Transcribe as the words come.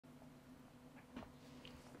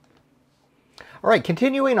All right,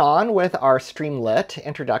 continuing on with our StreamLit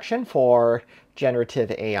introduction for generative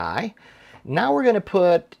AI. Now we're going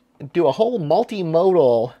to do a whole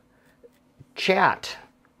multimodal chat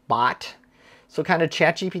bot. So kind of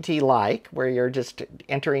ChatGPT-like, where you're just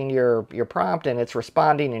entering your prompt and it's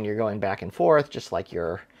responding and you're going back and forth, just like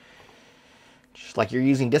you're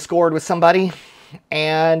using Discord with somebody.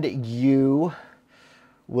 And you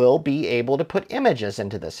will be able to put images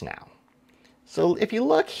into this now. So if you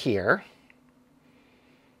look here,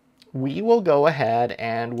 we will go ahead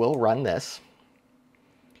and we'll run this.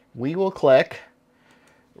 We will click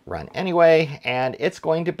Run Anyway, and it's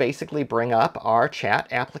going to basically bring up our chat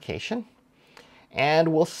application.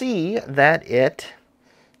 And we'll see that it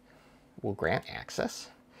will grant access.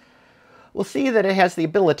 We'll see that it has the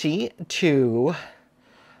ability to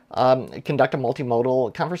conduct a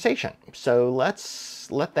multimodal conversation. So let's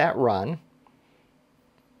let that run.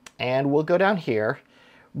 And we'll go down here.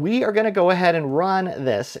 We are going to go ahead and run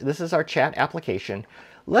this. This is our chat application.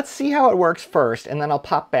 Let's see how it works first, and then I'll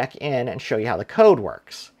pop back in and show you how the code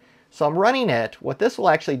works. So I'm running it. What this will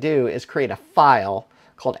actually do is create a file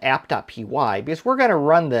called app.py, because we're going to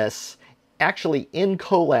run this actually in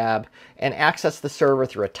Colab and access the server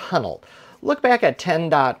through a tunnel. Look back at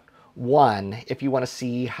 10.1 if you want to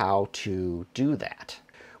see how to do that.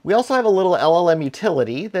 We also have a little LLM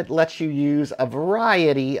utility that lets you use a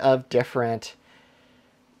variety of different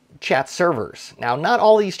chat servers. Now, not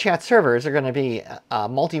all these chat servers are going to be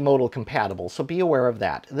multimodal compatible, so be aware of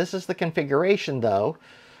that. This is the configuration, though,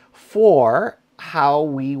 for how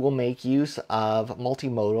we will make use of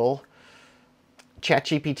multimodal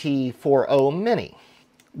ChatGPT 4o Mini.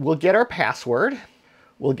 We'll get our password.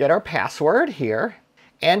 We'll get our password here.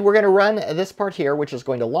 And we're going to run this part here, which is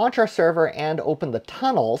going to launch our server and open the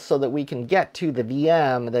tunnel so that we can get to the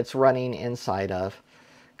VM that's running inside of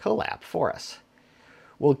Colab for us.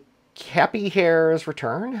 We'll Happy Hairs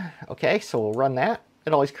return. Okay, so we'll run that.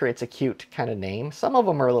 It always creates a cute kind of name. Some of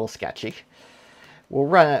them are a little sketchy. We'll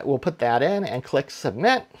run it. We'll put that in and click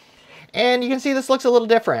Submit. And you can see this looks a little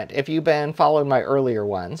different if you've been following my earlier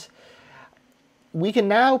ones. We can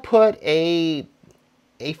now put a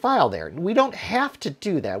file there. We don't have to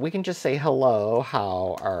do that. We can just say, hello,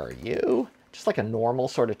 how are you? Just like a normal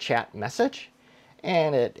sort of chat message.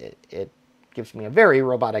 And it gives me a very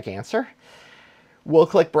robotic answer. We'll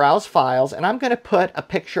click Browse Files, and I'm going to put a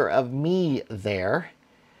picture of me there.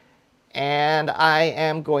 And I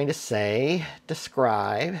am going to say,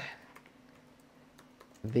 describe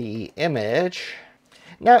the image.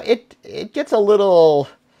 Now, it gets a little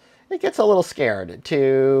scared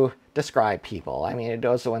to describe people. I mean, it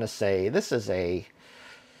does want to say, this is a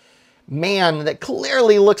man that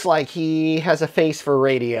clearly looks like he has a face for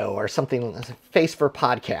radio or something, a face for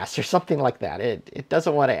podcasts or something like that. It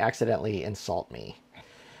doesn't want to accidentally insult me.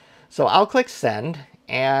 So I'll click Send,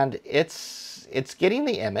 and it's getting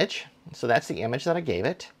the image. So that's the image that I gave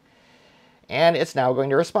it. And it's now going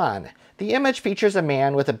to respond. The image features a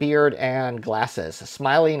man with a beard and glasses,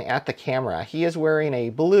 smiling at the camera. He is wearing a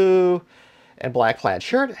blue and black plaid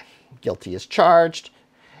shirt. Guilty as charged.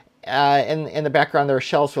 In the background, there are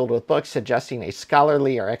shelves filled with books, suggesting a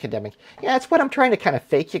scholarly or academic. Yeah, it's what I'm trying to kind of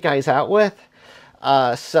fake you guys out with.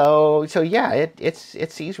 So yeah, it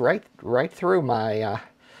sees right through my.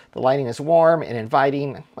 The lighting is warm and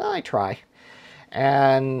inviting. Well, I try.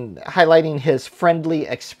 And highlighting his friendly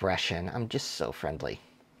expression. I'm just so friendly.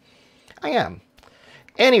 I am.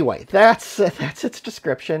 Anyway, that's its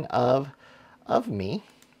description of me.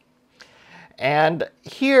 And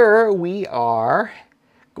here we are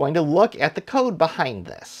going to look at the code behind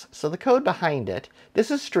this. So the code behind it, this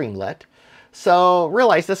is StreamLit. So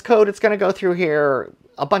realize this code, it's going to go through here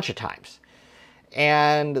a bunch of times.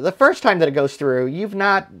 And the first time that it goes through, you've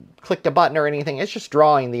not clicked a button or anything. It's just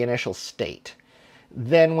drawing the initial state.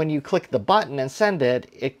 Then when you click the button and send it,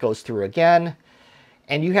 it goes through again.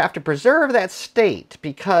 And you have to preserve that state,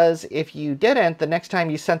 because if you didn't, the next time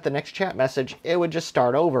you sent the next chat message, it would just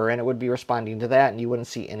start over and it would be responding to that and you wouldn't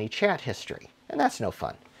see any chat history. And that's no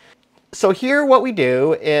fun. So here what we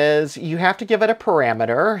do is you have to give it a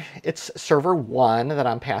parameter. It's server 1 that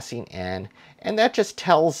I'm passing in. And that just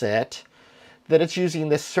tells it that it's using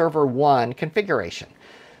this server 1 configuration.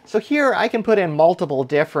 So here I can put in multiple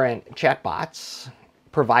different chatbots,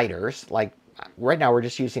 providers, like right now we're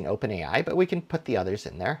just using OpenAI, but we can put the others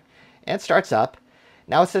in there. And it starts up.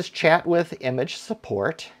 Now it says chat with image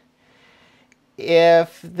support.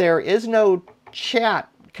 If there is no chat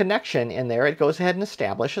connection in there, it goes ahead and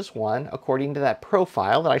establishes one according to that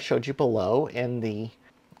profile that I showed you below in the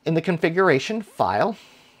configuration file.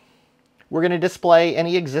 We're going to display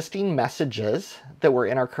any existing messages that were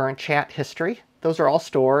in our current chat history. Those are all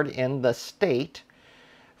stored in the state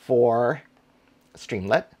for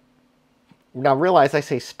StreamLit. Now realize I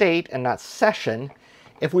say state and not session.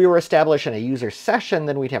 If we were establishing a user session,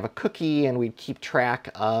 then we'd have a cookie and we'd keep track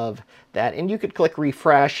of that. And you could click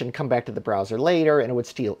refresh and come back to the browser later and it would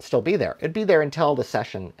still be there. It'd be there until the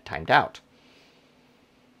session timed out,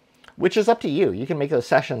 which is up to you. You can make those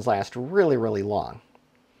sessions last really, really long.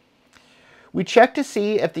 We check to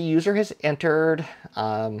see if the user has entered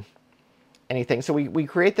anything. So we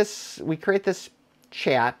create this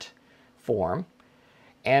chat form,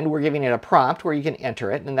 and we're giving it a prompt where you can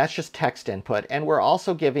enter it, and that's just text input. And we're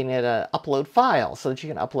also giving it an upload file so that you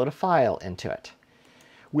can upload a file into it.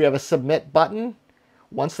 We have a submit button.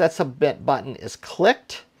 Once that submit button is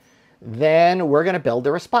clicked, then we're going to build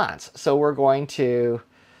the response. So we're going to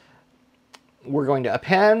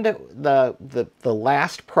append the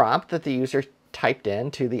last prompt that the user typed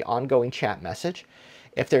in to the ongoing chat message.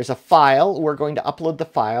 If there's a file, we're going to upload the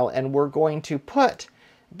file, and we're going to put,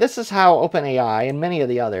 this is how OpenAI and many of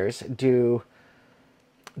the others do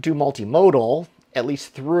multimodal, at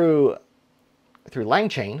least through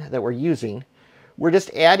LangChain that we're using. We're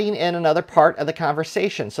just adding in another part of the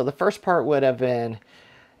conversation. So the first part would have been,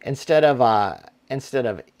 instead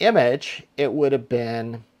of image, it would have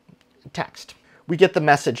been text. We get the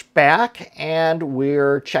message back, and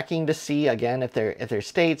we're checking to see again if there's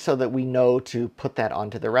state, so that we know to put that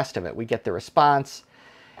onto the rest of it. We get the response.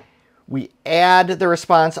 We add the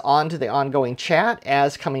response onto the ongoing chat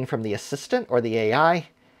as coming from the assistant or the AI,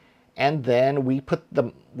 and then we put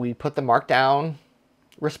the markdown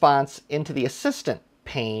response into the assistant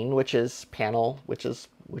pane, which is panel, which is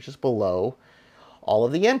below all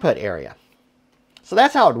of the input area. So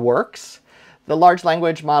that's how it works. The large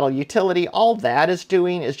language model utility, all that is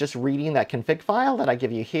doing is just reading that config file that I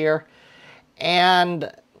give you here,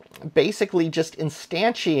 and basically just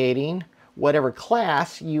instantiating whatever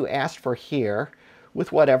class you asked for here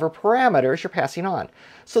with whatever parameters you're passing on.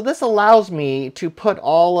 So this allows me to put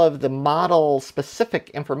all of the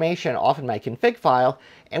model-specific information off in my config file,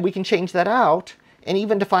 and we can change that out and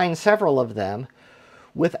even define several of them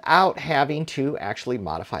without having to actually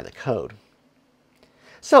modify the code.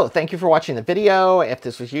 So thank you for watching the video. If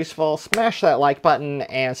this was useful, smash that like button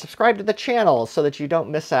and subscribe to the channel so that you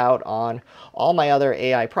don't miss out on all my other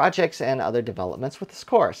AI projects and other developments with this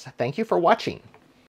course. Thank you for watching.